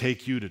could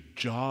take you to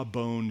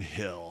Jawbone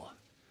Hill.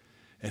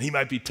 And he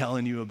might be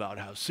telling you about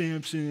how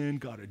Samson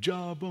got a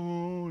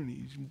jawbone,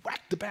 he's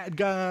whacked the bad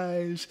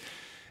guys,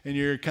 and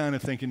you're kind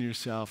of thinking to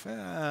yourself,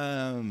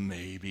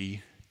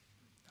 maybe.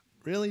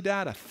 Really,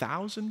 Dad,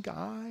 1,000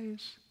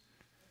 guys?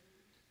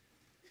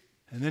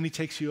 And then he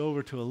takes you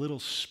over to a little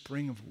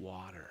spring of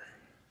water.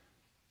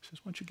 He says,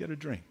 why don't you get a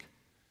drink?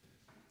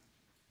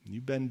 And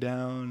you bend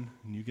down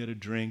and you get a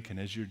drink, and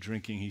as you're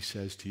drinking, he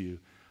says to you,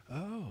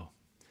 oh,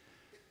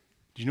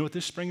 do you know what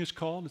this spring is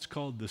called? It's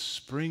called the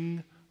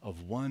spring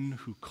of one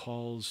who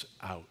calls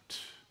out.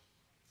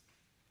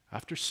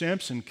 After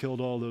Samson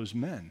killed all those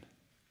men,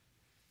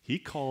 he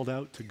called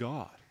out to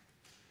God,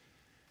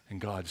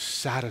 and God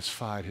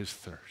satisfied his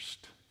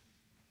thirst.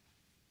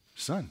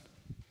 Son,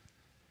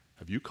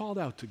 have you called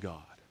out to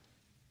God?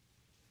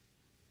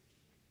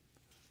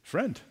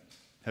 Friend,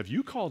 have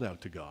you called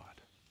out to God?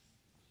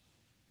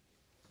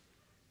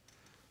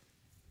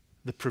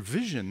 The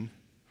provision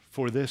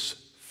for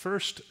this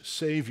first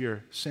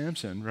Savior,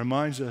 Samson,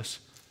 reminds us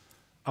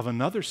of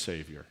another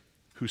Savior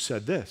who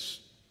said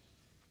this,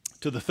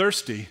 to the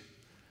thirsty,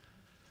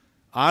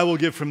 I will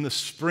give from the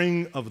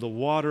spring of the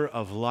water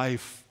of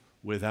life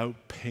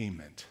without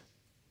payment.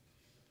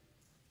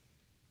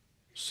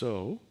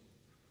 So,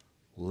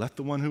 let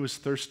the one who is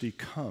thirsty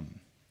come.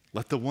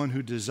 Let the one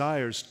who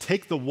desires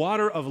take the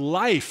water of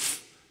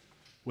life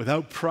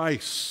without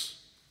price.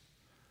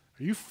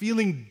 Are you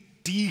feeling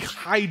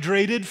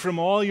dehydrated from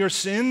all your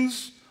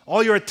sins,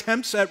 all your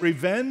attempts at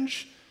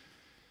revenge?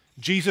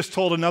 Jesus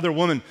told another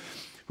woman,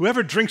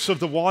 whoever drinks of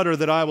the water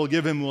that I will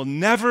give him will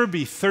never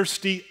be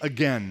thirsty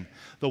again.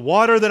 The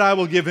water that I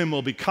will give him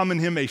will become in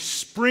him a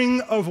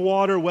spring of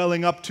water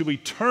welling up to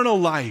eternal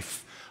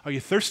life. Are you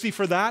thirsty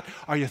for that?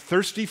 Are you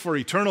thirsty for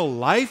eternal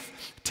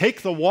life?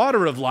 Take the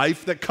water of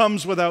life that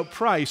comes without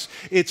price.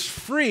 It's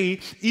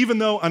free, even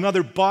though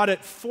another bought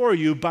it for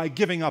you by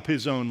giving up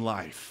his own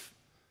life.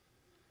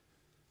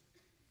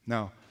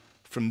 Now,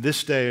 from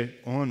this day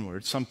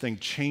onward, something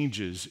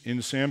changes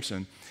in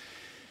Samson.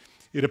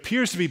 It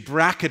appears to be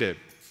bracketed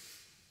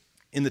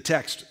in the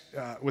text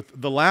with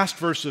the last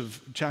verse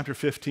of chapter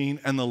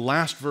 15 and the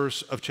last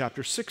verse of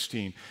chapter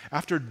 16.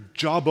 After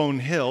Jawbone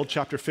Hill,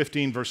 chapter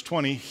 15, verse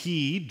 20,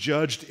 he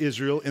judged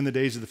Israel in the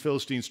days of the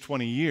Philistines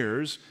 20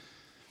 years.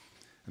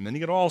 And then you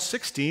get all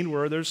 16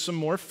 where there's some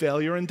more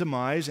failure and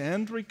demise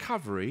and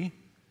recovery.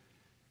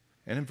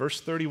 And in verse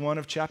 31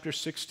 of chapter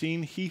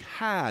 16, he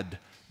had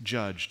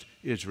judged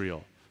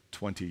Israel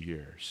 20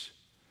 years.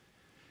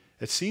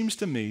 It seems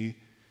to me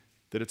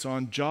that it's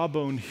on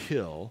Jawbone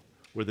Hill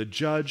where the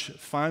judge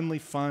finally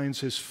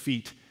finds his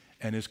feet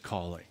and his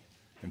calling.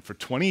 And for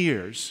 20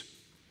 years,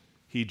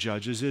 he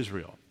judges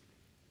Israel.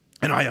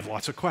 And I have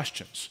lots of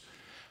questions.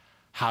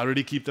 How did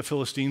he keep the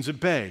Philistines at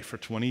bay for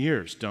 20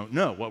 years? Don't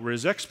know. What were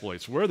his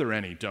exploits? Were there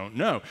any? Don't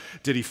know.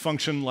 Did he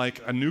function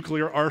like a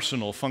nuclear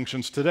arsenal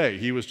functions today?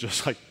 He was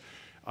just like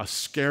a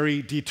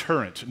scary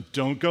deterrent.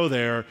 Don't go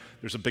there.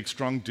 There's a big,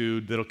 strong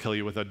dude that'll kill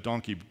you with a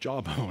donkey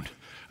jawbone.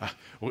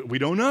 We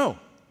don't know.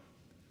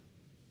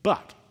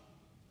 But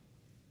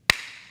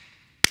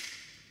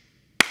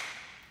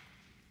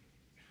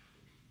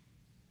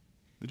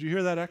did you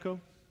hear that echo?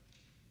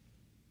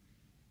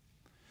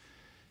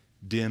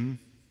 Dim,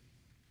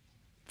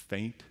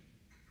 faint.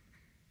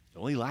 It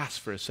only lasts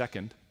for a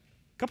second.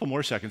 A couple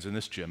more seconds in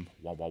this gym.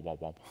 Wah, wah, wah,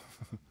 wah.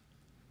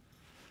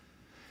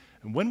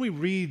 And when we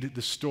read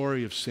the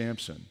story of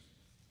Samson,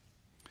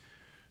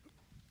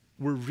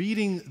 we're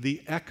reading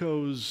the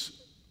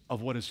echoes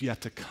of what is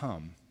yet to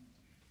come.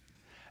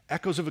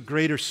 Echoes of a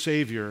greater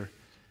Savior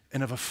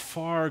and of a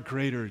far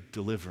greater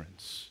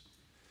deliverance.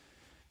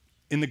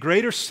 In the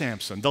greater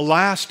Samson, the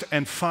last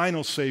and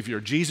final Savior,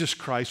 Jesus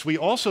Christ, we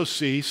also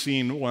see,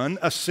 scene one,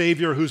 a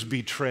Savior who's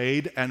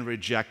betrayed and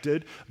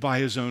rejected by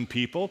his own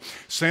people.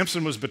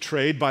 Samson was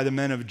betrayed by the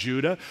men of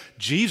Judah.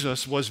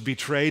 Jesus was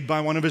betrayed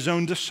by one of his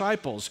own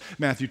disciples.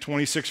 Matthew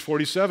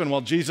 26:47,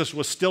 while Jesus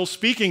was still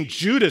speaking,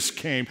 Judas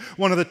came,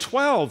 one of the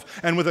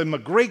 12, and with him a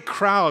great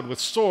crowd with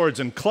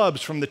swords and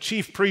clubs from the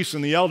chief priests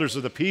and the elders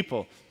of the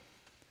people.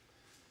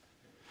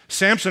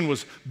 Samson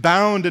was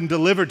bound and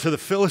delivered to the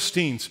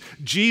Philistines.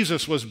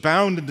 Jesus was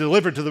bound and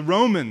delivered to the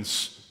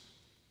Romans.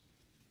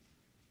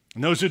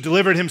 And those who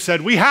delivered him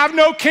said, "We have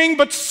no king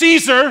but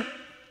Caesar."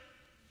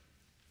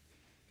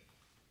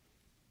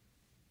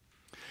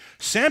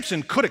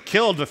 Samson could have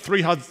killed the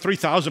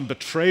 3,000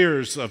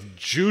 betrayers of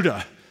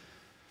Judah,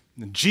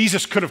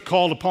 Jesus could have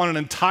called upon an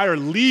entire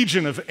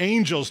legion of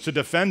angels to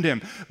defend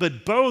him,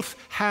 but both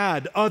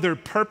had other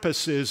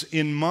purposes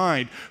in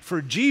mind.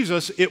 For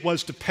Jesus, it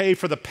was to pay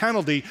for the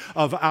penalty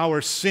of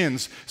our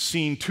sins.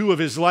 Scene 2 of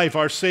his life,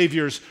 our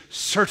Savior's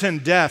certain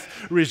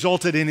death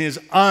resulted in his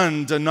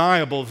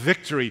undeniable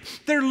victory.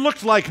 There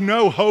looked like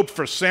no hope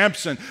for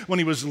Samson when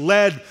he was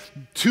led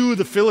to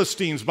the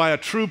Philistines by a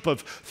troop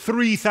of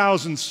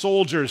 3,000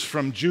 soldiers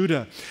from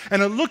Judah.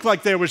 And it looked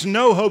like there was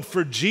no hope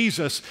for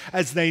Jesus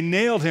as they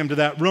nailed him to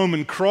that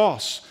Roman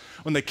cross.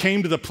 When they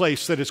came to the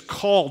place that is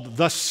called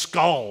the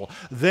Skull,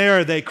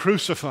 there they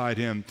crucified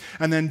him.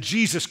 And then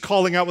Jesus,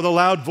 calling out with a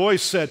loud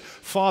voice, said,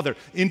 "Father,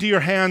 into your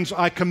hands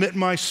I commit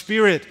my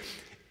spirit.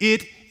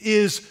 It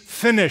is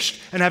finished."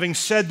 And having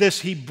said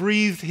this, he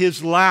breathed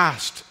his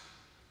last.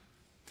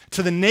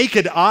 To the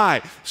naked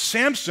eye,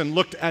 Samson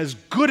looked as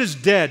good as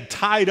dead,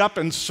 tied up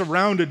and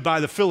surrounded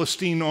by the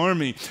Philistine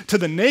army. To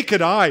the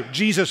naked eye,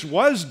 Jesus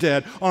was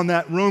dead on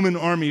that Roman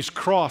army's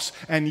cross.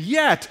 And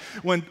yet,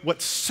 when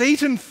what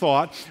Satan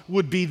thought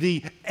would be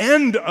the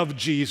end of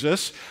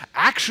Jesus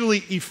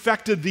actually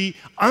effected the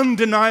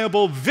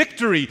undeniable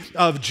victory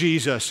of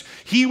Jesus.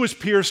 He was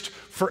pierced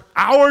for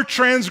our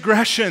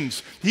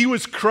transgressions. He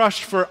was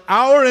crushed for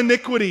our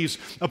iniquities.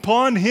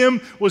 Upon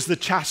him was the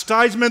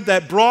chastisement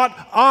that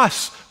brought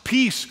us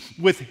peace.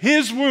 With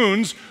his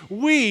wounds,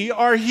 we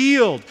are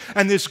healed.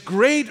 And this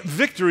great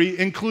victory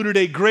included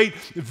a great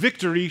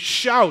victory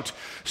shout.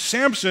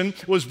 Samson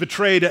was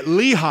betrayed at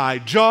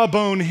Lehi,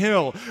 Jawbone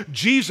Hill.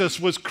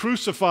 Jesus was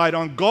crucified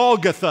on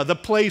Golgotha, the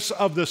place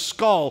of the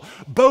skull.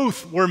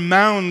 Both were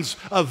mounds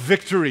of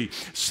victory.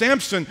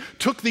 Samson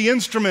took the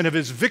instrument of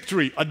his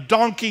victory, a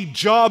donkey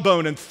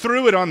jawbone, and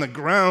threw it on the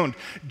ground.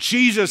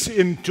 Jesus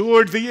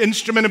endured the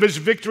instrument of his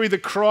victory, the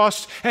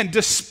cross, and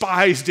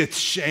despised its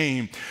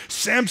shame.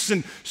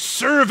 Samson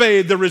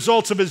surveyed the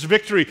results of his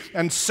victory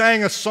and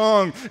sang a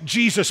song.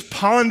 Jesus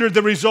pondered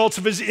the results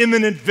of his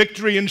imminent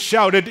victory and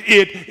shouted,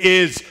 "It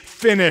is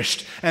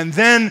finished." And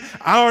then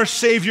our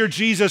Savior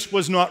Jesus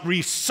was not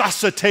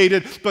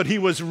resuscitated, but he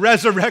was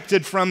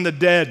resurrected from the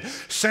dead.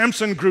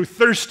 Samson grew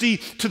thirsty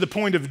to the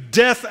point of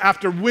death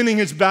after winning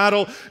his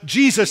battle.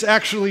 Jesus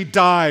actually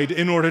died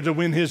in order to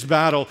win his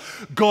battle.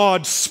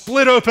 God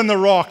split open the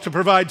rock to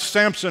provide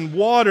Samson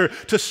water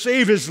to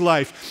save his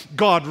life.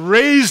 God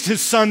raised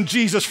his son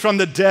Jesus from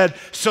the dead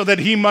so that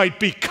he might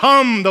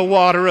become the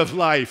water of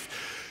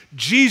life.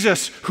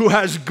 Jesus, who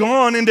has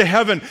gone into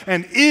heaven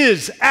and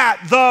is at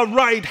the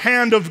right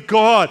hand of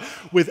God,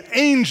 with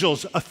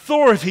angels,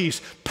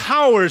 authorities,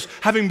 powers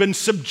having been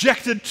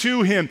subjected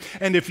to him.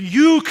 And if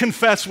you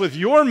confess with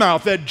your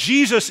mouth that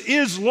Jesus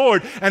is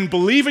Lord and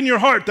believe in your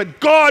heart that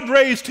God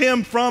raised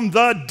him from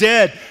the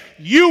dead,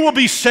 you will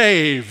be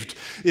saved.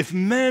 If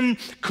men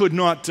could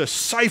not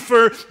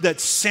decipher that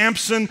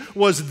Samson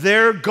was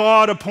their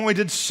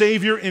God-appointed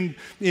Savior in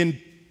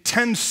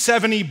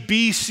 1070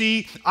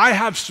 BC, I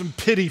have some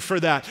pity for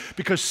that,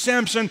 because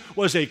Samson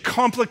was a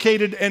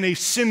complicated and a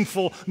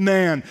sinful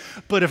man.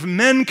 But if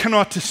men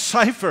cannot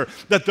decipher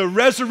that the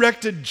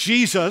resurrected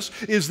Jesus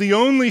is the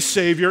only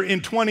Savior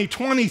in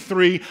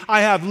 2023,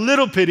 I have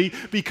little pity,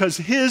 because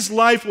his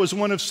life was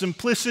one of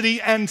simplicity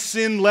and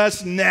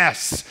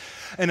sinlessness.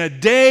 And a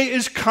day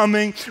is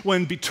coming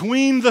when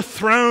between the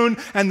throne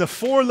and the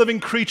four living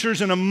creatures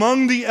and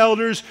among the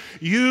elders,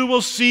 you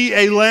will see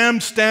a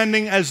lamb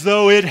standing as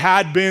though it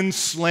had been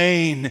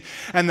slain.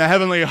 And the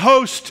heavenly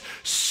host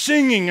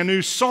singing a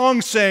new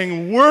song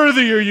saying,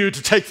 "Worthy are you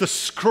to take the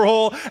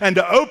scroll and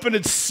to open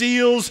its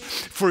seals,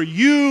 for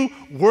you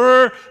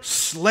were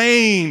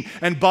slain,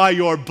 and by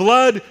your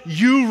blood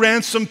you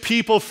ransomed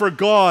people for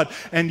God.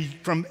 And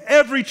from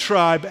every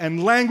tribe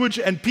and language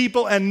and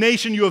people and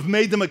nation you have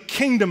made them a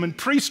kingdom and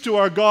priests to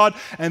our God,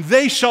 and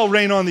they shall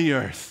reign on the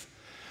earth."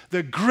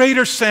 The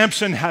greater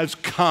Samson has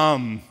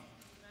come.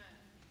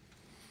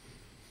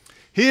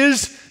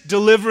 His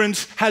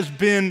deliverance has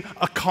been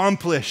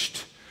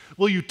accomplished.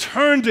 Will you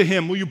turn to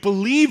him? Will you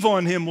believe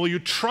on him? Will you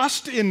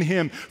trust in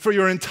him for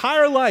your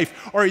entire life?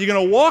 Or are you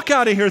going to walk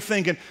out of here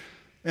thinking,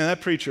 "Man,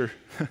 that preacher,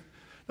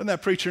 doesn't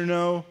that preacher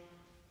know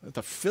that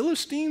the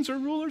Philistines are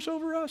rulers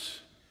over us?"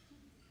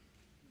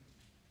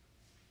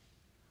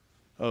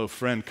 Oh,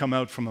 friend, come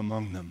out from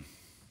among them.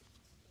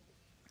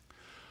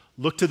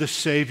 Look to the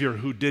Savior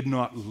who did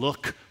not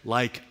look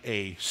like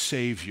a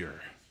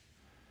Savior,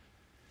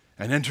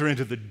 and enter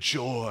into the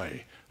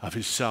joy of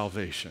his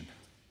salvation.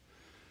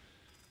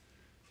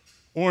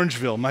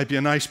 Orangeville might be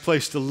a nice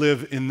place to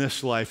live in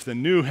this life. The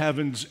new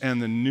heavens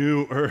and the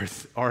new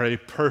earth are a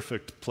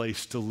perfect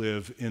place to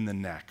live in the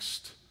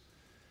next.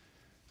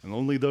 And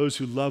only those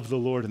who love the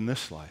Lord in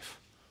this life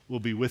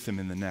will be with him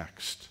in the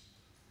next.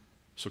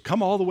 So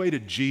come all the way to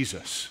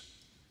Jesus,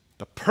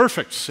 the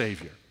perfect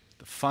Savior,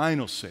 the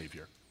final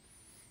Savior,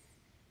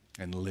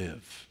 and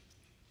live.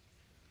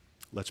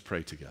 Let's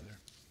pray together.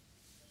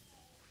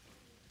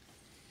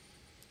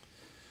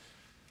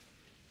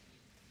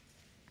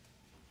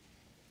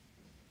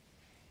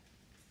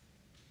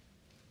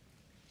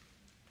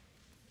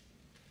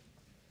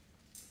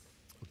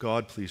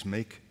 God, please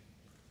make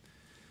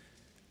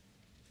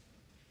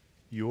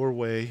your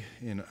way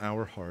in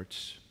our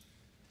hearts.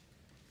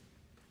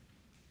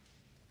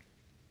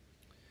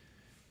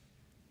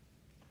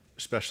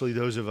 Especially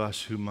those of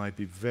us who might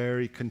be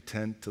very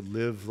content to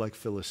live like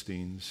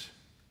Philistines,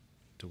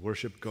 to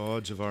worship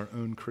gods of our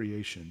own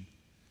creation.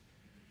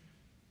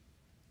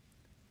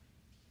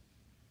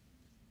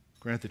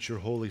 Grant that your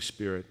Holy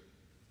Spirit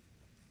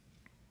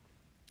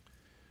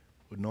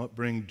would not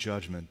bring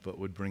judgment, but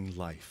would bring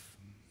life.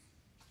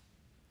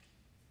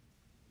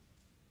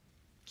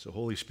 So,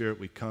 Holy Spirit,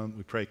 we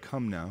pray,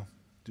 come now,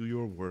 do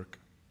your work.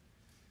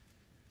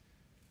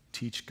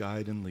 Teach,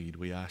 guide, and lead,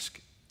 we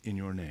ask in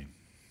your name.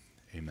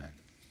 Amen.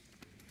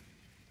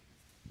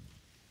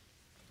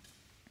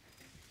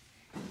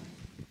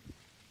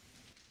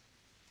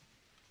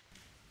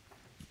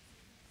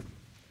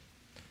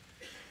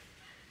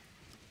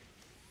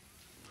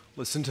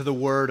 Listen to the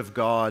word of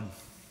God.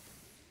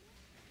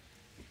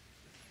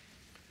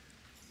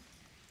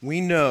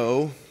 We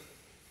know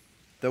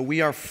that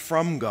we are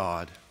from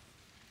God,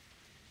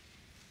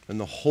 and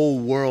the whole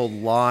world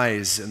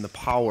lies in the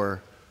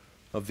power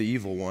of the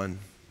evil one.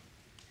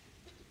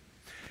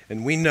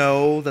 And we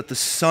know that the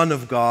Son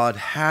of God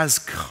has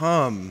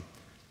come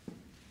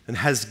and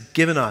has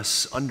given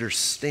us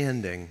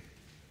understanding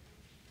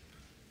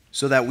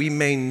so that we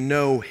may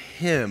know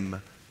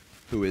him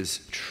who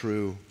is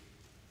true.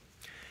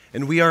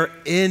 And we are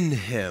in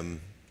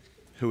him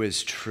who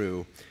is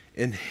true,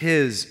 in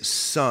his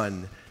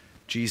Son,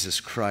 Jesus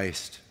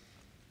Christ.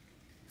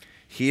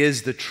 He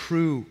is the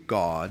true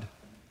God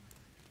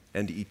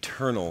and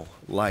eternal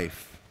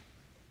life.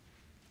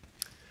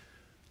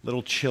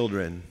 Little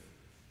children,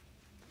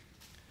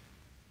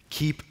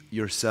 keep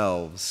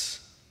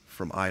yourselves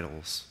from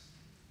idols.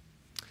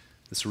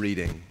 This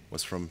reading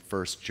was from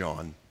 1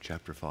 John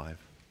chapter 5.